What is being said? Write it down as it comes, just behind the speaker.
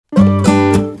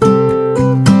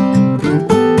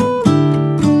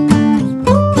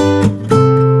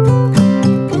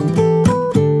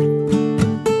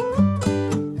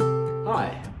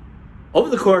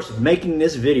course of making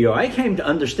this video, I came to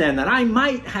understand that I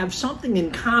might have something in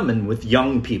common with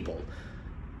young people.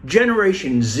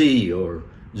 Generation Z or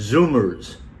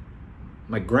Zoomers,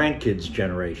 my grandkids'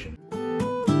 generation.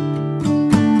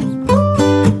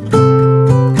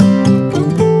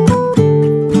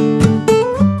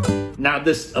 Now,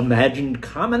 this imagined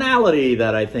commonality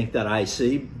that I think that I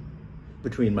see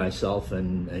between myself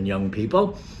and young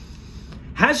people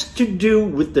has to do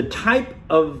with the type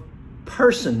of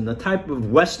person, the type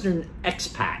of Western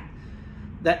expat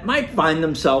that might find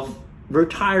themselves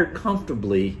retired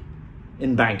comfortably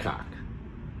in Bangkok.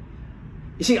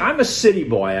 You see, I'm a city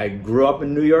boy. I grew up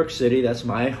in New York City. That's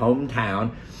my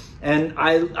hometown. And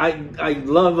I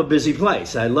love a busy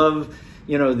place. I love,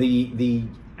 you know, the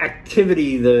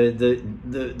activity,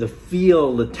 the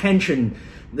feel, the tension,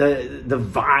 the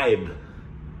vibe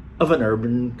of an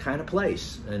urban kind of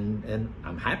place. And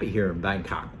I'm happy here in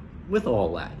Bangkok with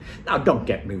all that. Now, don't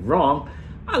get me wrong.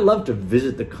 I love to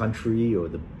visit the country or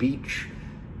the beach.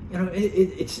 You know,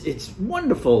 it's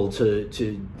wonderful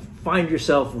to find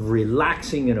yourself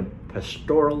relaxing in a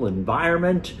pastoral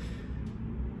environment.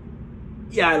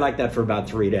 Yeah, I like that for about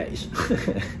 3 days.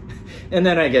 And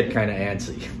then I get kind of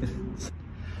antsy.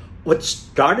 What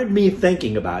started me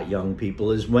thinking about young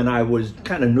people is when I was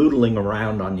kind of noodling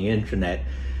around on the internet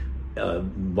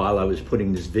while I was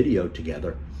putting this video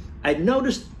together, I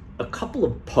noticed a couple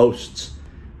of posts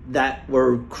that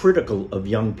were critical of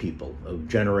young people, of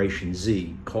Generation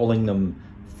Z, calling them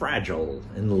fragile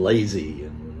and lazy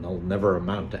and they'll never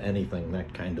amount to anything,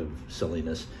 that kind of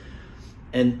silliness.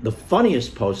 And the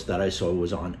funniest post that I saw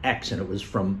was on X, and it was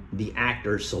from the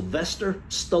actor Sylvester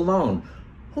Stallone,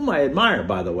 whom I admire,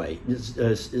 by the way.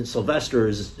 Sylvester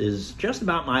is just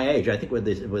about my age. I think we're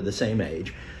the same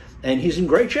age. And he's in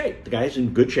great shape. The guy's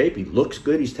in good shape. He looks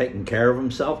good. He's taking care of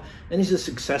himself. And he's a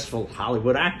successful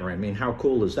Hollywood actor. I mean, how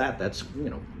cool is that? That's,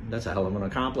 you know, that's a hell of an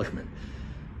accomplishment.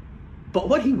 But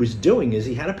what he was doing is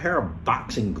he had a pair of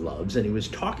boxing gloves, and he was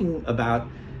talking about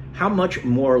how much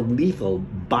more lethal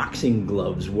boxing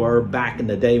gloves were back in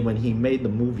the day when he made the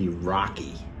movie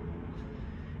Rocky.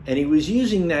 And he was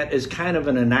using that as kind of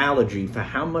an analogy for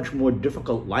how much more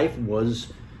difficult life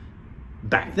was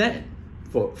back then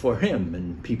for him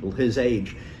and people his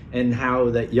age, and how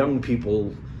that young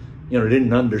people, you know,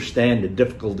 didn't understand the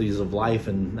difficulties of life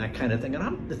and that kind of thing. And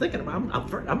I'm thinking,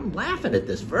 I'm laughing at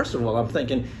this. First of all, I'm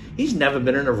thinking, he's never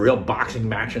been in a real boxing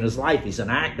match in his life. He's an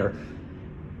actor,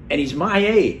 and he's my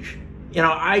age. You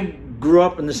know, I grew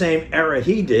up in the same era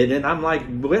he did, and I'm like,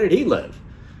 where did he live?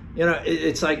 You know,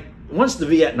 it's like, once the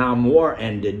Vietnam War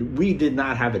ended, we did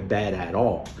not have it bad at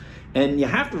all. And you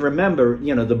have to remember,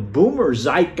 you know, the boomer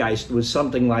zeitgeist was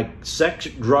something like sex,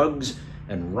 drugs,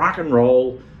 and rock and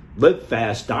roll, live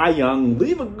fast, die young,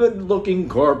 leave a good-looking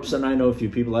corpse, and I know a few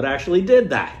people that actually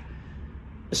did that.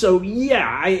 So, yeah,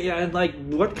 I like,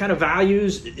 what kind of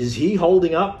values is he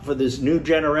holding up for this new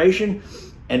generation?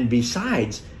 And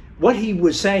besides, what he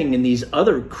was saying in these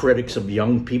other critics of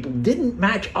young people didn't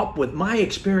match up with my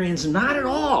experience, not at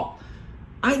all.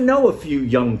 I know a few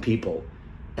young people,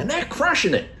 and they're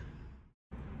crushing it.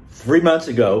 3 months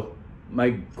ago, my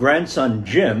grandson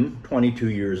Jim,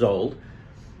 22 years old,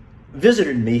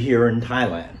 visited me here in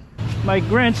Thailand. My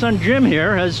grandson Jim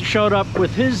here has showed up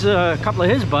with his couple of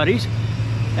his buddies,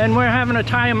 and we're having a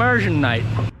Thai immersion night.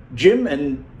 Jim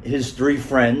and his 3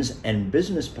 friends and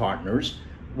business partners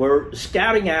were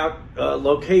scouting out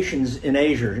locations in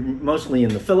Asia, mostly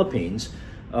in the Philippines,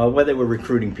 where they were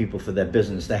recruiting people for their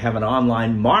business. They have an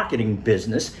online marketing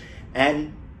business,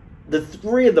 and the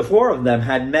 4 of them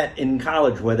had met in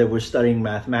college where they were studying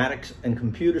mathematics and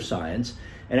computer science.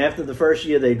 And after the first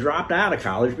year, they dropped out of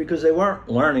college because they weren't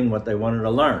learning what they wanted to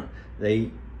learn.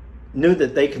 They knew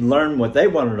that they could learn what they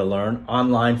wanted to learn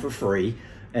online for free,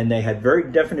 and they had very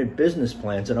definite business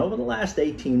plans. And over the last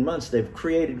 18 months, they've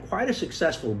created quite a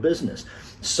successful business.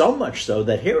 So much so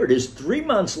that here it is 3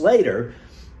 months later,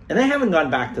 and they haven't gone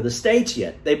back to the States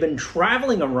yet. They've been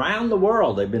traveling around the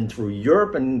world. They've been through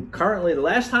Europe, and currently the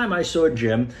last time I saw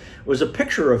Jim was a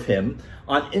picture of him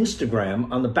on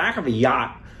Instagram on the back of a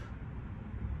yacht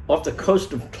off the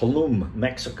coast of Tulum,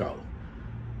 Mexico.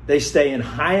 They stay in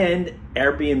high-end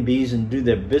Airbnbs and do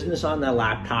their business on their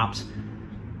laptops.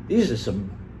 These are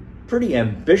some pretty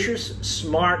ambitious,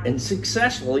 smart, and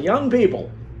successful young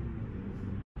people.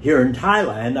 Here in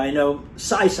Thailand, I know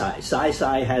Sai.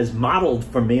 Sai has modeled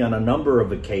for me on a number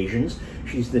of occasions.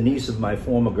 She's the niece of my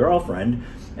former girlfriend,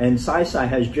 and Sai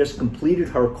has just completed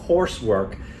her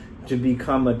coursework to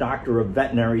become a Doctor of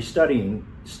Veterinary Studies.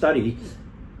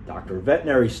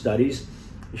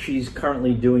 She's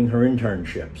currently doing her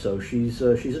internship, so she's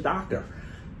a doctor.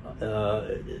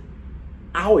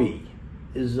 Aoi,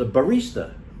 is a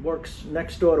barista, works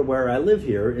next door to where I live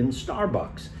here in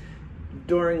Starbucks.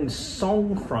 During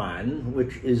Songkran,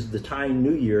 which is the Thai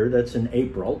New Year, that's in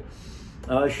April,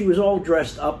 she was all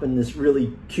dressed up in this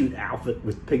really cute outfit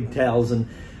with pigtails, and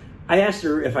I asked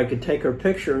her if I could take her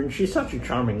picture, and she's such a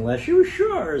charming lass. She was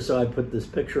sure, so I put this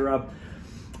picture up.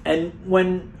 And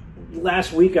when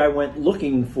last week I went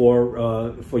looking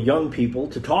for young people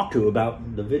to talk to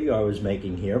about the video I was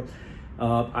making here,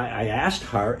 I asked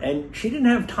her, and she didn't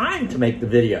have time to make the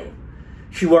video.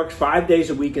 She works 5 days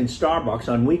a week in Starbucks.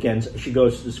 On weekends, she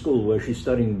goes to school where she's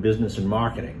studying business and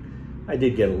marketing. I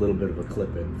did get a little bit of a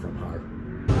clip in from her.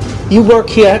 You work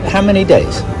here how many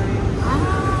days?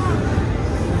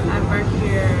 I work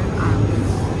here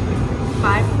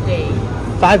 5 days.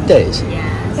 5 days?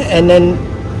 Yes. And then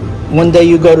one day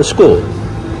you go to school?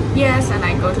 Yes, and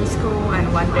I go to school,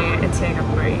 and one day I take a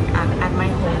break at my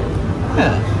home.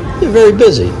 Yeah, you're very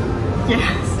busy.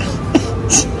 Yes.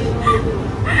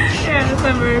 Yes,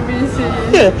 I'm very busy.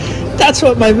 Yeah, that's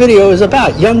what my video is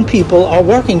about. Young people are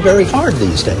working very hard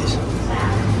these days.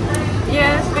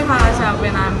 Yes, because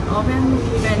when I'm open,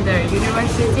 when the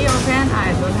university open,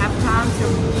 I don't have time to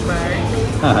work.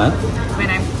 When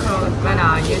I'm closed, when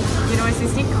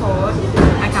university closed,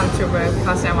 I come to work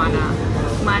because I want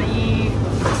money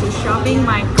to shopping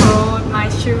my clothes, my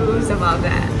shoes, about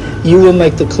that. You will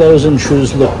make the clothes and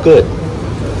shoes look good.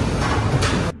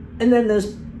 And then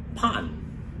there's Pan.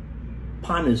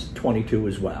 Pan is 22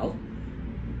 as well.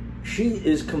 She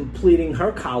is completing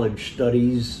her college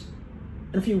studies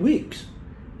in a few weeks.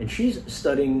 And she's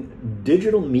studying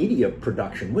digital media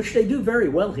production, which they do very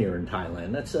well here in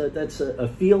Thailand. That's a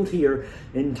field here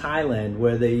in Thailand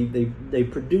where they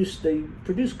produce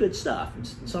good stuff.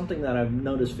 It's something that I've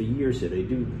noticed for years here. They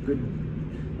do good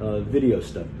video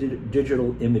stuff,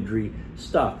 digital imagery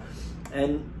stuff.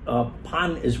 And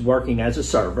Pan is working as a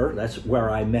server. That's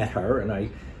where I met her, and I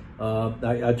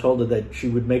told her that she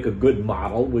would make a good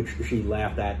model, which she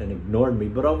laughed at and ignored me.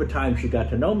 But over time, she got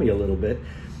to know me a little bit,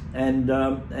 and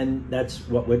that's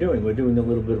what we're doing. We're doing a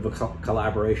little bit of a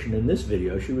collaboration in this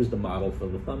video. She was the model for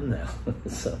the thumbnail.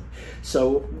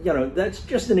 so that's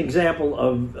just an example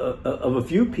of a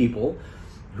few people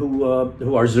who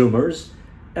are Zoomers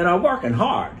and are working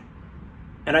hard.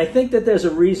 And I think that there's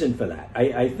a reason for that.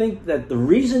 I think that the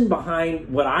reason behind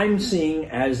what I'm seeing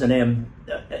as an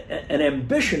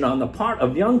ambition on the part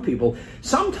of young people,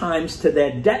 sometimes to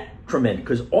their detriment,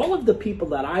 because all of the people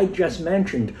that I just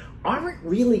mentioned aren't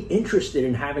really interested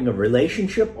in having a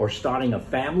relationship or starting a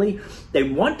family. They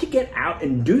want to get out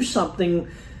and do something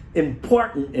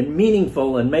important and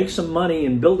meaningful and make some money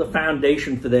and build a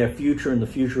foundation for their future and the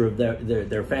future of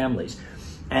their families.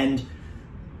 And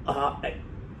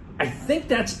I think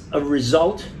that's a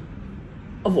result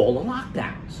of all the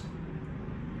lockdowns.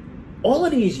 All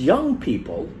of these young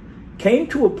people came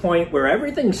to a point where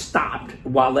everything stopped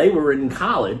while they were in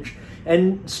college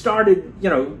and started,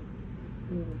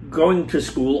 going to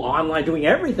school online, doing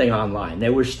everything online. They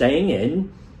were staying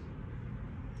in,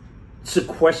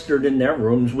 sequestered in their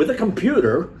rooms with a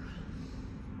computer,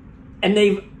 and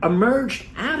they've emerged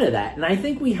out of that. And I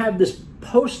think we have this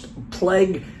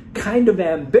post-plague kind of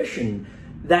ambition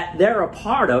that they're a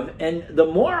part of, and the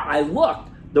more I look,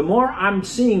 the more I'm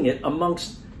seeing it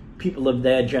amongst people of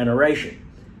their generation.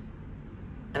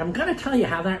 And I'm going to tell you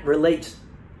how that relates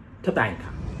to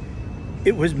Bangkok.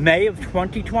 It was May of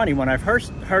 2020 when I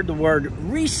first heard the word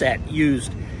reset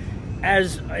used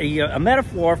as a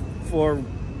metaphor for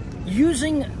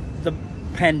using the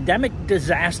pandemic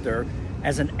disaster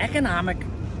as an economic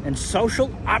and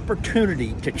social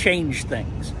opportunity to change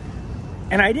things.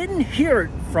 And I didn't hear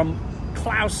it from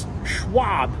Klaus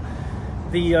Schwab,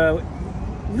 the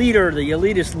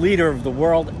elitist leader of the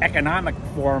World Economic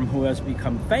Forum, who has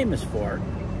become famous for it.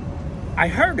 I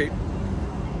heard it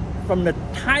from the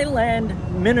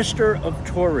Thailand Minister of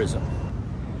Tourism.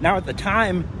 Now, at the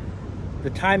time, the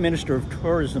Thai Minister of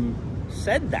Tourism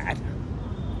said that,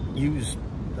 used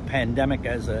the pandemic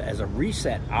as a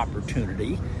reset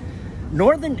opportunity.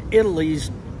 Northern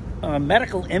Italy's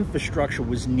medical infrastructure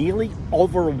was nearly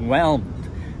overwhelmed.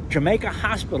 Jamaica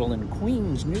Hospital in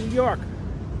Queens, New York,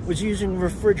 was using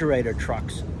refrigerator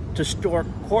trucks to store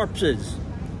corpses.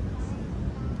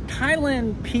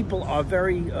 Thailand people are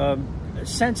very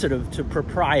sensitive to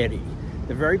propriety.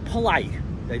 They're very polite.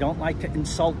 They don't like to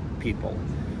insult people.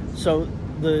 So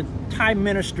the Thai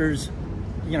minister's,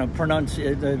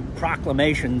 the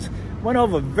proclamations went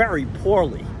over very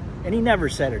poorly, and he never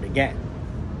said it again.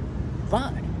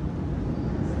 But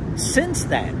since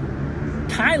then,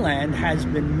 Thailand has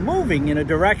been moving in a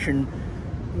direction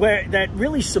that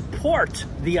really supports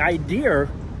the idea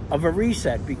of a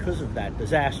reset because of that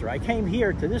disaster. I came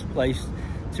here to this place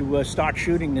to start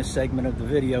shooting this segment of the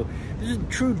video. This is a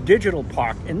true digital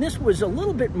park, and this was a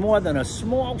little bit more than a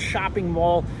small shopping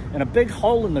mall and a big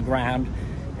hole in the ground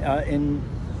in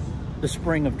the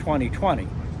spring of 2020.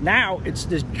 Now it's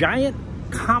this giant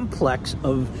complex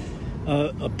of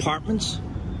apartments,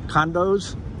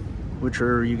 condos, which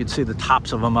are, you can see the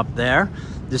tops of them up there.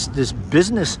 This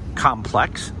business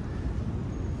complex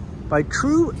by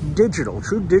True Digital.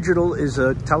 True Digital is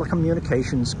a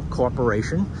telecommunications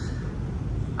corporation.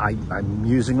 I'm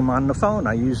using them on the phone.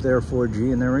 I use their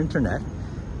 4G and their internet,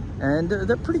 and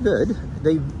they're pretty good.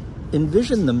 They've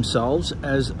envisioned themselves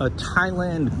as a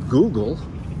Thailand Google,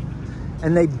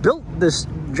 and they built this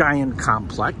giant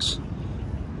complex.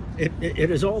 It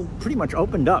has all pretty much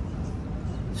opened up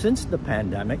since the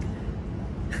pandemic.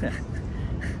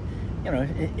 You know,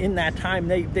 in that time,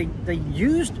 they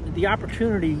used the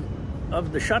opportunity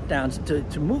of the shutdowns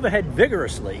to move ahead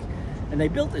vigorously. And they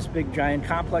built this big giant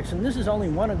complex, and this is only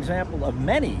one example of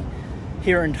many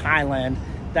here in Thailand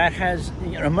that has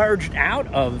emerged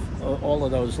out of all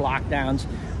of those lockdowns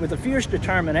with a fierce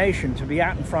determination to be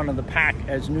out in front of the pack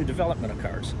as new development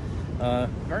occurs.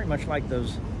 Very much like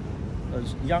those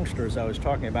youngsters I was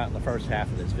talking about in the first half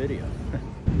of this video.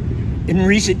 In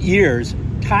recent years,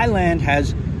 Thailand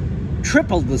has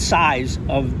tripled the size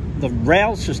of the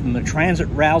rail system, the transit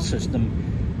rail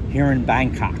system here in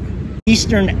Bangkok.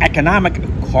 Eastern Economic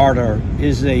Corridor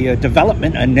is a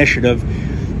development initiative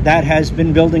that has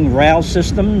been building rail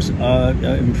systems,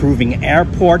 improving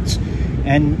airports,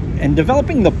 and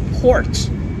developing the ports,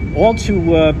 all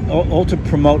to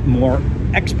promote more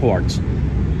exports.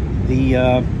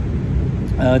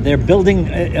 They're building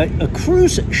a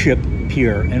cruise ship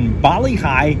pier in Bali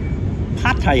Hai,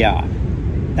 Pattaya.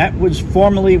 That was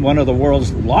formerly one of the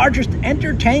world's largest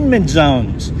entertainment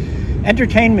zones.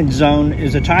 Entertainment zone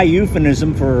is a Thai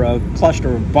euphemism for a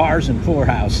cluster of bars and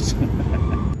poorhouses.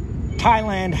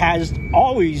 Thailand has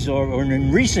always, or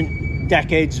in recent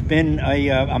decades, been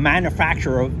a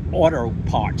manufacturer of auto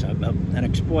parts, an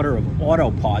exporter of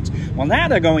auto parts. Well, now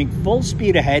they're going full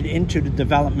speed ahead into the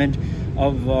development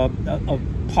of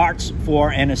parts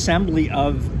for an assembly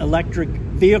of electric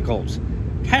vehicles.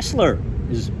 Tesla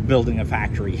is building a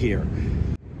factory here.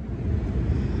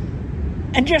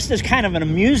 And just as kind of an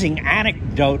amusing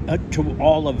anecdote to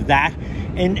all of that,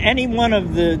 in any one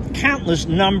of the countless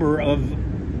number of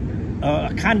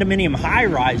condominium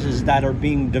high-rises that are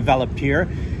being developed here,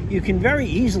 you can very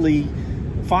easily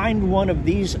find one of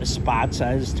these spots,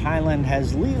 as Thailand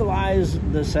has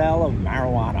legalized the sale of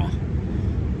marijuana.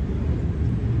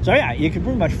 So yeah, you can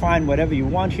pretty much find whatever you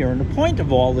want here. And the point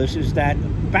of all this is that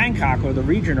Bangkok, or the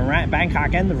region around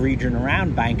Bangkok and the region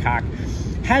around Bangkok,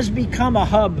 has become a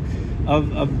hub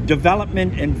of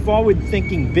development and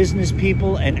forward-thinking business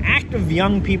people and active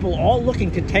young people, all looking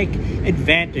to take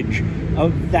advantage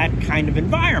of that kind of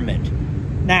environment.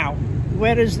 Now,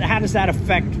 how does that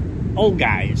affect old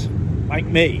guys like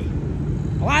me?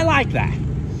 Well, I like that.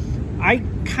 I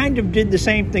kind of did the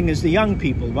same thing as the young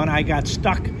people. When I got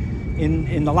stuck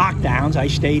in the lockdowns, I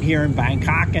stayed here in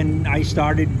Bangkok and I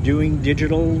started doing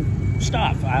digital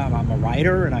stuff. I'm a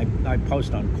writer, and I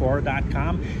post on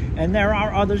Quora.com, and there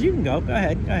are others. You can go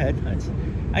ahead.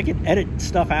 I can edit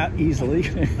stuff out easily.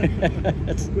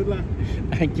 Good luck.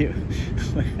 Thank you.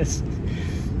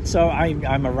 So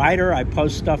I'm a writer. I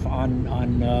post stuff on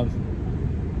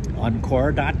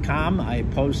Quora.com. I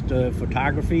post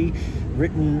photography,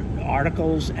 written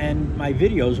articles, and my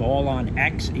videos all on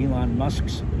X, Elon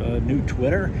Musk's new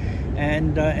Twitter,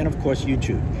 and of course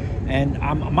YouTube. And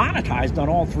I'm monetized on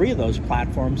all three of those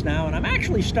platforms now, and I'm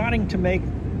actually starting to make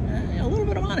a little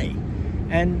bit of money.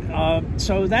 And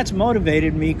so that's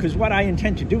motivated me, because what I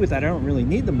intend to do with that, I don't really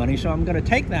need the money, so I'm going to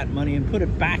take that money and put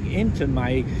it back into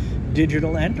my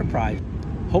digital enterprise,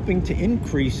 hoping to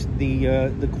increase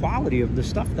the quality of the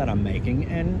stuff that I'm making,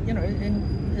 and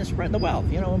and spread the wealth.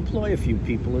 Employ a few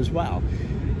people as well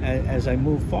as I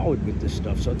move forward with this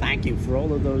stuff. So thank you for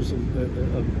all of those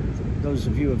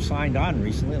of you who have signed on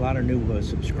recently. A lot of new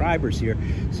subscribers here.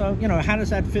 So how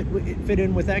does that fit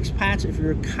in with expats? If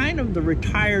you're kind of the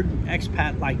retired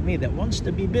expat like me that wants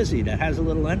to be busy, that has a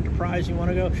little enterprise you want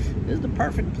to go, this is the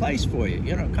perfect place for you.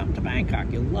 Come to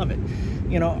Bangkok, you'll love it.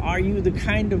 Are you the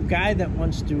kind of guy that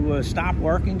wants to stop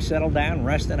working, settle down,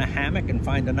 rest in a hammock, and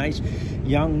find a nice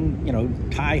young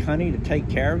Thai honey to take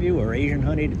care of you, or Asian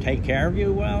honey to take care of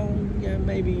you? Well, yeah,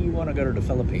 maybe you want to go to the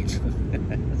Philippines.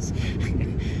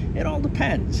 It all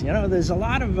depends. There's a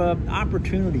lot of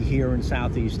opportunity here in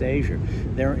Southeast Asia.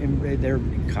 They're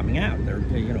coming out. They're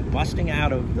busting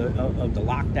out of the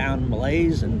lockdown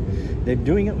malaise, and they're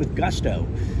doing it with gusto.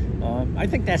 I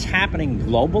think that's happening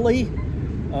globally,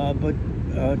 but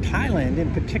Thailand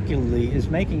in particularly is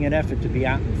making an effort to be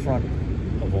out in front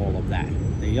of all of that.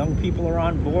 The young people are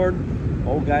on board.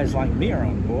 Old guys like me are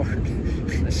on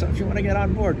board. So if you want to get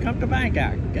on board, come to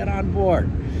Bangkok. Get on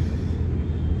board.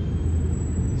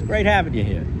 It's great having you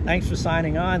here. Thanks for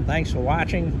signing on. Thanks for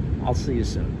watching. I'll see you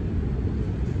soon.